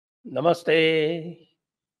नमस्ते,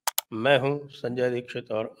 मैं हूँ संजय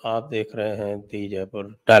दीक्षित और आप देख रहे हैं दी जयपुर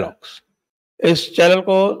डायलॉग्स। इस चैनल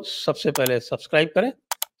को सबसे पहले सब्सक्राइब करें।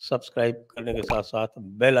 सब्सक्राइब करने के साथ-साथ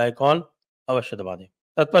बेल आइकॉन अवश्य दबा दें।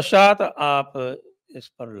 तत्पश्चात आप इस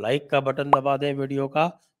पर लाइक का बटन दबा दें वीडियो का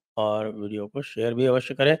और वीडियो को शेयर भी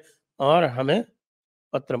अवश्य करें और हमें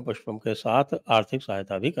पत्रम पुष्पम के साथ आर्थिक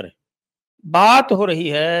सहायता भी करें। बात हो रही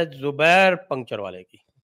है ज़ुबैर पंक्चर वाले की।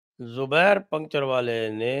 ज़ुबैर पंक्चर वाले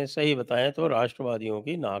ने सही बताएँ तो राष्ट्रवादियों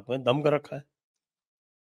की नाक में दम कर रखा है।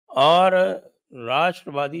 और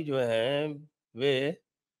राष्ट्रवादी जो हैं, वे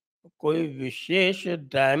कोई विशेष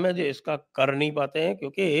डैमेज इसका कर नहीं पाते हैं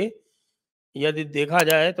क्योंकि यदि देखा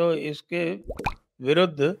जाए तो इसके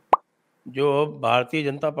विरुद्ध जो भारतीय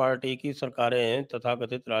जनता पार्टी की सरकारें हैं,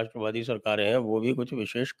 तथाकथित राष्ट्रवादी सरकारें हैं, वो भी कुछ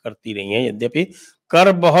विशेष करती रही हैं, यद्यपि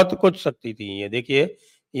कर बहुत कुछ सकती थी। ये देखिए,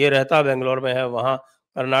 ये रहता बैंगलोर में है, वहाँ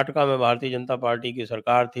कर्नाटका में भारतीय जनता पार्टी की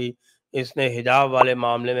सरकार थी। इसने हिजाब वाले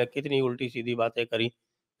मामले में कितनी उल्टी-सीधी बातें करी,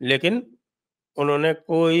 लेकिन उन्होंने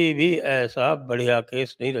कोई भी ऐसा बढ़िया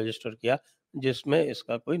केस नहीं रजिस्टर किया, जिसमें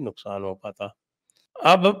इसका कोई नुकसान हो पाता।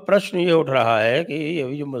 अब प्रश्न ये उठ रहा है कि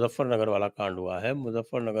अभी जो मुज़फ्फरनगर वाला कांड हुआ है,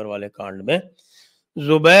 मुज़फ्फरनगर वाले कांड में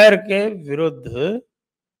ज़ुबैर के विरुद्ध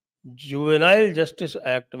जुवेनाइल जस्टिस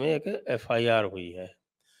एक्ट में एक एफआईआर हुई है।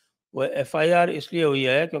 वो एफआईआर इसलिए हुई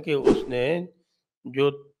है क्योंकि उसने जो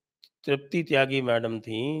तृप्ति त्यागी मैडम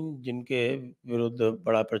थीं, जिनके विरुद्ध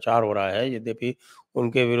बड़ा प्रचार हो रहा है, यद्यपि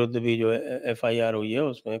उनके विरुद्ध भी जो एफआईआर हुई है,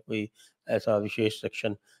 उसमें कोई ऐसा विशेष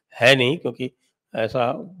सेक्शन है नहीं क्योंकि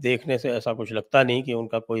ऐसा देखने से ऐसा कुछ लगता नहीं कि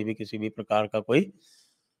उनका कोई भी किसी भी प्रकार का कोई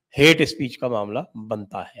हेट स्पीच का मामला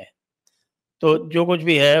बनता है। तो जो कुछ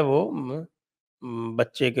भी है वो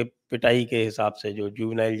बच्चे के पिटाई के हिसाब से जो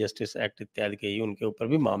जुवेनाइल जस्टिस एक्ट इत्यादि के ही उनके ऊपर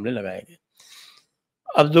भी मामले लगाए गए।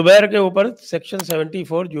 अब ज़ुबैर के ऊपर सेक्शन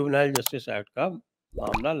 74 जुवेनाइल जस्टिस एक्ट का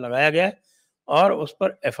मामला लगाया गया है और उस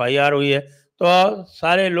पर एफआईआर हुई है। तो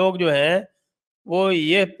सारे लोग जो हैं, वो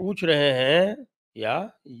ये पूछ रहे हैं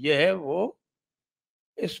या ये वो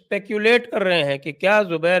स्पेक्युलेट कर रहे हैं कि क्या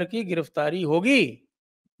ज़ुबैर की गिरफ्तारी होगी?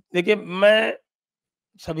 देखिए, मैं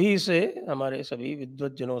सभी से, हमारे सभी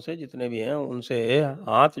विद्वज्जनों से जितने भी हैं, उनसे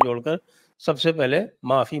हाथ जोड़कर सबसे पहले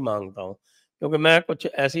माफ़ी माँगता हूँ, क्योंकि मैं कुछ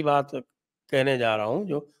ऐसी बात कहने जा रहा हूँ,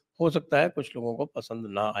 जो हो सकता है कुछ लोगों को पसंद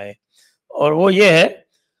ना आए। और वो ये है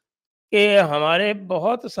कि हमारे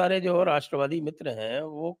बहुत सारे जो राष्ट्रवादी मित्र हैं,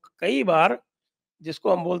 वो कई बार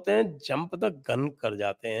जिसको हम बोलते हैं जंप द गन कर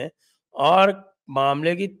जाते हैं और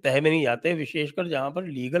मामले की तह में नहीं जाते, विशेषकर जहाँ पर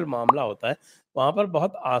लीगल मामला होता है, वहाँ पर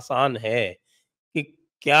बहुत आसान है कि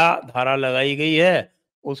क्या धारा लगाई गई है,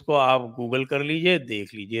 उसको आप गूगल कर लीजिए,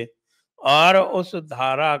 देख लीजिए और उस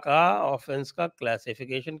धारा का ऑफ़ेंस का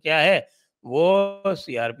क्लासिफ़िकेशन क्या है, वो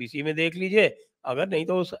सीआरपीसी में देख लीजिए, अगर नहीं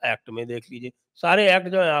तो उस एक्ट में देख लीजिए। सारे एक्ट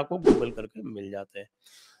जो हैं आपको गूगल करके मिल जाते हैं।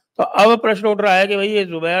 तो अब प्रश्न उठ रहा है कि भई ये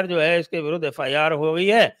ज़ुबैर जो है, इसके विरुद्ध एफआईआर हो गई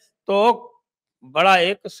है, तो बड़ा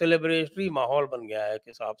एक सेलिब्रेटरी माहौल बन गया है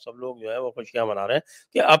कि साहब सब लोग जो है वो खुशियाँ मना रहे हैं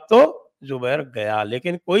कि अब तो ज़ुबैर गया।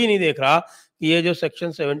 लेकिन कोई नहीं देख रहा कि ये जो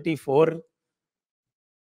सेक्शन 74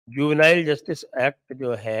 जुवेनाइल जस्टिस एक्ट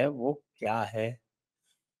जो है वो क्या है?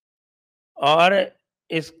 और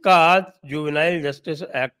इसका जुवेनाइल जस्टिस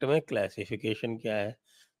एक्ट में क्लासिफ़िकेशन क्या है?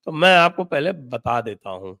 तो मैं आपको पहले बता देता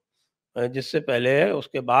हूँ। जिससे पहले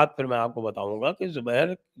उसके बाद फिर मैं आपको बताऊँगा कि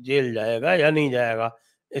ज़ुबैर जेल जाएगा या नहीं जाएगा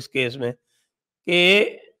इस केस में।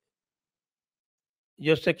 कि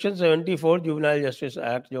जो सेक्शन 74 जुवेनाइल जस्टिस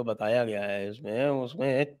एक्ट जो बताया गया है इसमें,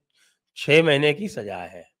 उसमें 6 महीने की सज़ा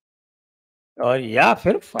है और या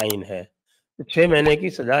फिर फ़ाइन है। तो 6 महीने की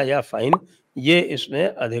सज़ा या फ़ाइन, ये इसमें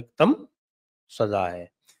अधिकतम सज़ा है।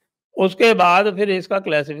 उसके बाद फिर इसका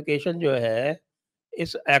क्लासिफ़िकेशन जो है,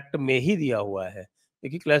 इस एक्ट में ही दिया हुआ है।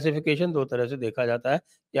 देखिए, क्लासिफ़िकेशन 2 तरह से देखा जाता है,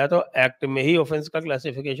 या तो एक्ट में ही ऑफ़ेंस का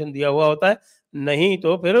क्लासिफ़िकेशन दिया हुआ होता है, नहीं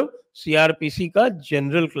तो फिर सीआरपीसी का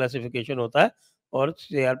जनरल क्लासिफ़िकेशन होता है और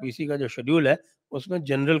सीआरपीसी का जो शेड्यूल है, उसमें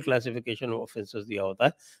जनरल क्लासिफ़िकेशन ऑफ़ेंसेस दिया होता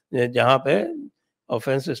है। जहाँ पे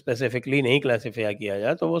ऑफ़ेंस स्पेसिफ़िकली नहीं क्लासिफ़ाई किया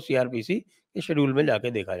जाए, तो वो सीआरपीसी के शेड्यूल में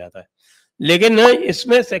जाके देखा जाता है। लेकिन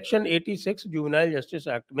इसमें सेक्शन 86 जुवेनाइल जस्टिस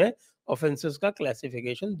एक्ट में ऑफ़ेंसेस का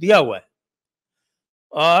क्लासिफ़िकेशन दिया हुआ है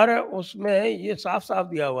और उसमें ये साफ-साफ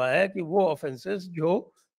दिया हुआ है कि वो ऑफ़ेंसेस जो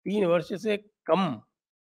 3 वर्ष से कम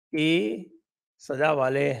की सज़ा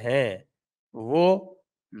वाले हैं, वो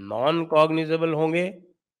नॉन कॉग्निज़ेबल होंगे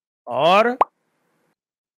और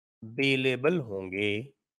बेलेबल होंगे।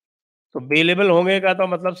 तो बेलेबल होंगे का तो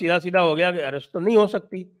मतलब सीधा-सीधा हो गया कि अरेस्ट तो नहीं हो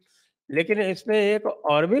सकती। लेकिन इसमें एक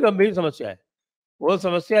और भी गंभीर समस्या है। वो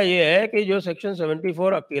समस्या ये है कि जो सेक्शन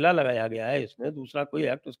 74 अकेला लगाया गया है इसमें, दूसरा कोई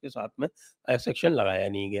एक्ट उसके साथ में सेक्शन लगाया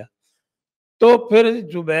नहीं गया। तो फिर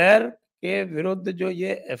जुबैर के विरुद्ध जो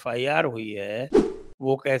ये एफआईआर हुई है,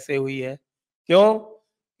 वो कैसे हुई है? क्यों?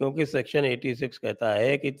 क्योंकि सेक्शन 86 कहता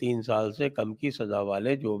है कि 3 साल से कम की सज़ा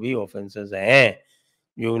वाले जो भी ऑफेंसेस हैं,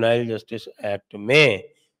 जुवेनाइल जस्टिस एक्ट में,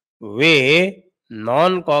 वे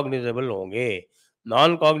नॉन कॉग्निजेबल होंगे।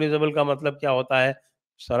 नॉन कॉग्निजेबल का मतलब क्या होता है?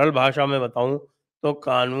 सरल भाषा में बताऊँ तो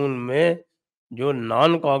कानून में जो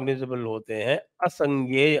नॉन कॉग्निजेबल होते हैं,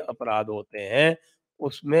 असंज्ञेय अपराध होते हैं,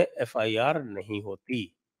 उसमें एफआईआर नहीं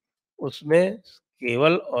होती। उसमें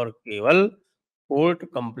केवल और केवल कोर्ट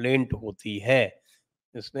कंप्लेंट होती है।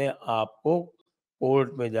 इसमें आपको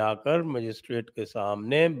कोर्ट में जाकर मजिस्ट्रेट के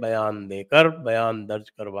सामने बयान देकर, बयान दर्ज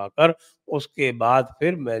करवाकर, उसके बाद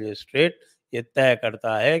फिर मजिस्ट्रेट ये तय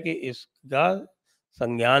करता है कि इसका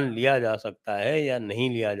संज्ञान लिया जा सकता है या नहीं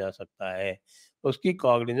लिया जा सकता है। उसकी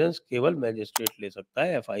कॉग्निजेंस केवल मजिस्ट्रेट ले सकता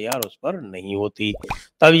है, एफआईआर उस पर नहीं होती।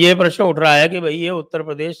 तब ये प्रश्न उठ रहा है कि भई ये उत्तर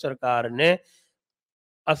प्रदेश सरकार ने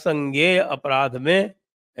असंज्ञेय अपराध में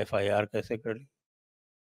एफआईआर कैसे कर ली?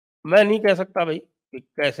 मैं नहीं कह सकता भई कि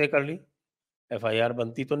कैसे कर ली, एफआईआर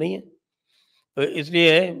बनती तो नहीं है। तो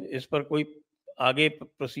इसलिए इस पर कोई आगे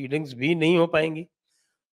प्रोसीडिंग्स भी नहीं हो पाएँगी।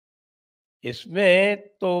 इसमें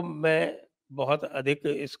तो मैं बहुत अधिक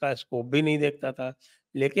इसका स्कोप भी नहीं देखता था।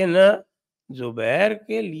 लेकिन ज़ुबैर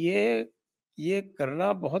के लिए ये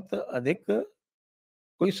करना बहुत अधिक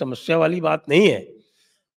कोई समस्या वाली बात नहीं है।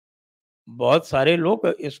 बहुत सारे लोग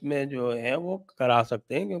इसमें जो है वो करा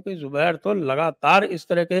सकते हैं, क्योंकि ज़ुबैर तो लगातार इस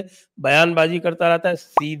तरह के बयानबाज़ी करता रहता है,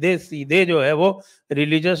 सीधे-सीधे जो है वो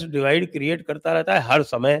रिलीजियस डिवाइड क्रिएट करता रहता है हर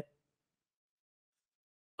समय।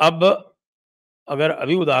 अब अगर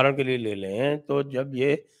अभी उदाहरण के लिए ले लें, तो जब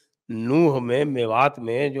ये नूह में, मेवात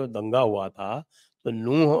में जो दंगा हुआ था, तो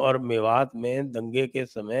नूह और मेवात में दंगे के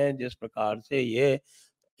समय जिस प्रकार से ये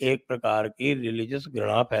एक प्रकार की रिलीजियस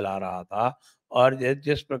घृणा फैला रहा था, और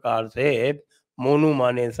जिस प्रकार से मोनू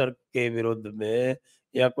मानेसर के विरुद्ध में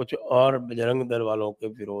या कुछ और बजरंग दल वालों के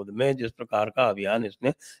विरोध में जिस प्रकार का अभियान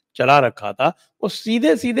इसने चला रखा था, वो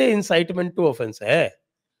सीधे-सीधे इंसाइटमेंट टू ऑफेंस है।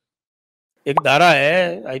 एक धारा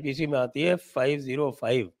है, आईपीसी में आती है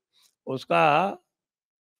 505, उसका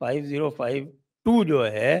 5052 जो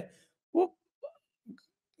है, वो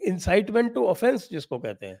इंसाइटमेंट टू ऑफेंस जिसको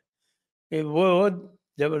कहते हैं, कि वो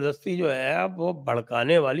ज़बरदस्ती जो है वो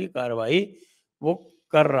भड़काने वाली कार्रवाई वो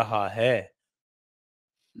कर रहा है।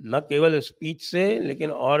 न केवल स्पीच से,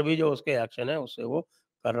 लेकिन और भी जो उसके एक्शन है उससे वो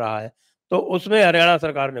कर रहा है। तो उसमें हरियाणा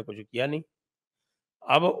सरकार ने कुछ किया नहीं।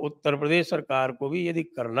 अब उत्तर प्रदेश सरकार को भी यदि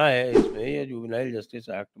करना है इसमें, ये जुवेनाइल जस्टिस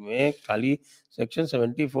एक्ट में खाली सेक्शन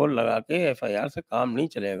 74 लगा के एफआईआर से काम नहीं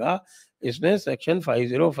चलेगा। इसमें सेक्शन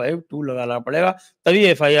 5052 लगाना पड़ेगा, तभी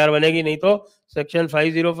एफआईआर बनेगी, नहीं तो सेक्शन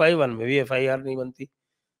 5051 में भी एफआईआर नहीं बनती।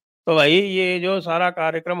 तो भाई ये जो सारा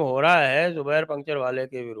कार्यक्रम हो रहा है ज़ुबैर पंक्चर वाले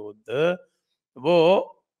के विरुद्ध, वो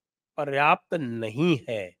पर्याप्त नहीं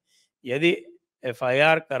है। यदि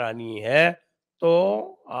एफआईआर करानी है,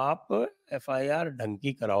 तो आप एफआईआर ढंग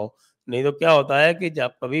की कराओ। नहीं तो क्या होता है कि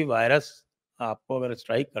जब कभी वायरस आपको अगर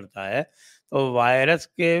स्ट्राइक करता है, तो वायरस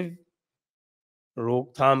के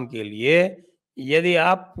रोकथाम के लिए यदि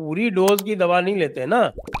आप पूरी डोज़ की दवा नहीं लेते ना,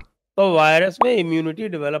 तो वायरस में इम्यूनिटी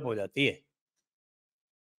डेवलप हो जाती है।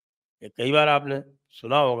 ये कई बार आपने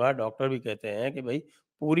सुना होगा, डॉक्टर भी कहते हैं कि भाई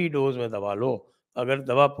पूरी डोज में दवा लो, अगर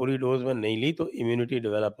दवा पूरी डोज में नहीं ली तो इम्यूनिटी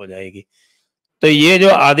डेवलप हो जाएगी। तो ये जो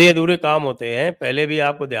आधे अधूरे काम होते हैं, पहले भी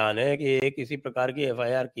आपको ध्यान है कि एक इसी प्रकार की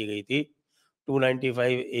एफआईआर की गई थी,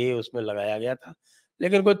 295 ए उसमें लगाया गया था,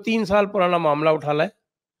 लेकिन कोई 3 साल पुराना मामला उठा लाए।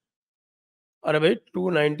 अरे भाई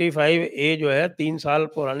 295 ए जो है 3 साल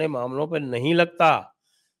पुराने मामलों पे नहीं लगता,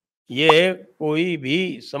 ये कोई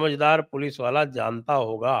भी समझदार पुलिस वाला जानता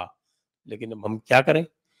होगा। लेकिन अब हम क्या करें?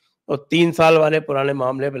 और 3 साल वाले पुराने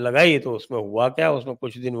मामले पे लगाई, तो उसमें हुआ क्या? उसमें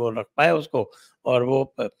कुछ दिन वो रख पाए उसको, और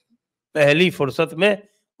वो पहली फुर्सत में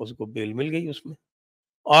उसको बेल मिल गई उसमें।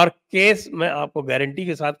 और केस मैं आपको गारंटी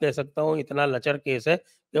के साथ कह सकता हूँ, इतना लचर केस है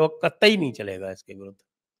कि वो कतई नहीं चलेगा इसके विरुद्ध।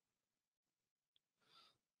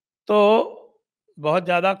 तो बहुत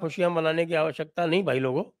ज़्यादा खुशियाँ मनाने की आवश्यकता नहीं भाई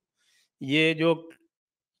लोगों। ये जो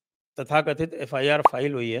तथाकथित एफआईआर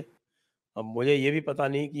फाइल हुई है, अब मुझे ये भी पता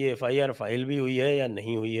नहीं कि ये एफआईआर फाइल भी हुई है या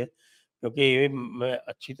नहीं हुई है, क्योंकि ये मैं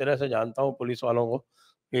अच्छी तरह से जानता हूँ पुलिस वालों को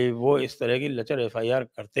कि वो इस तरह की लचर एफआईआर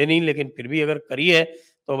करते नहीं, लेकिन फिर भी अगर करी है,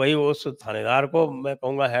 तो भाई उस थानेदार को मैं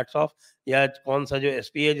कहूँगा हैट्स ऑफ, या कौन सा जो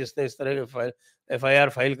एसपी है जिसने इस तरह की एफआईआर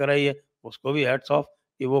फाइल कराई है, उसको भी हैट्स ऑफ,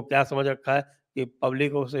 कि वो क्या समझ रखा है कि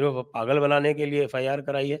पब्लिक को सिर्फ पागल बनाने के लिए एफआईआर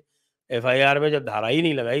कराई है। एफआईआर में जब धारा ही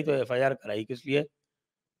नहीं लगाई तो एफआईआर कराई किस लिए?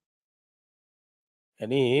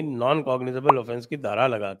 यानी नॉन कॉग्निजेबल ऑफेंस की धारा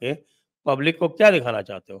लगा के पब्लिक को क्या दिखाना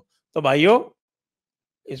चाहते हो? तो भाइयों,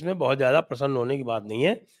 इसमें बहुत ज़्यादा प्रसन्न होने की बात नहीं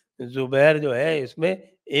है। ज़ुबैर जो है इसमें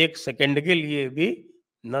 1 सेकंड के लिए भी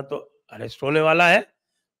ना तो अरेस्ट होने वाला है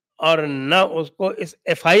और ना उसको इस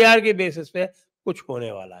एफआईआर के बेसिस पे कुछ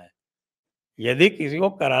होने वाला है। यदि किसी को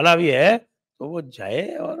कराना भी है तो वो जाए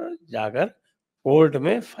और जाकर कोर्ट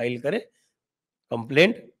में फाइल करे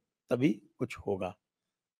कंप्लेंट, तभी कुछ होगा।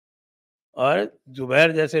 और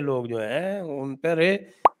ज़ुबैर जैसे लोग जो हैं उन पर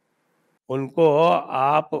उनको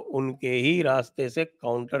आप उनके ही रास्ते से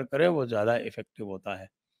काउंटर करें, वो ज़्यादा इफ़ेक्टिव होता है।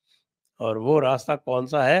 और वो रास्ता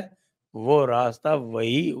कौन-सा है? वो रास्ता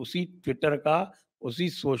वही उसी ट्विटर का, उसी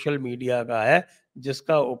सोशल मीडिया का है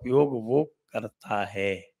जिसका उपयोग वो करता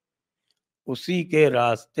है। उसी के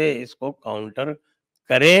रास्ते इसको काउंटर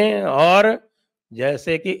करें और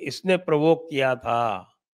जैसे कि इसने प्रोवोक किया था,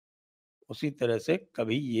 उसी तरह से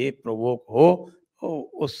कभी ये प्रोवोक हो तो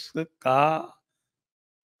उसका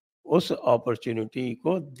उस अपॉर्च्युनिटी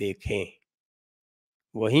को देखें।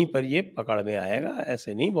 वहीं पर ये पकड़ में आएगा,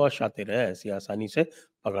 ऐसे नहीं बहुत शातिर है, ऐसी आसानी से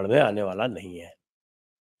पकड़ में आने वाला नहीं है।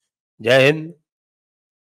 जय हिंद,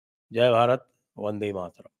 जय भारत, वंदे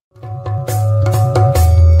मातरम।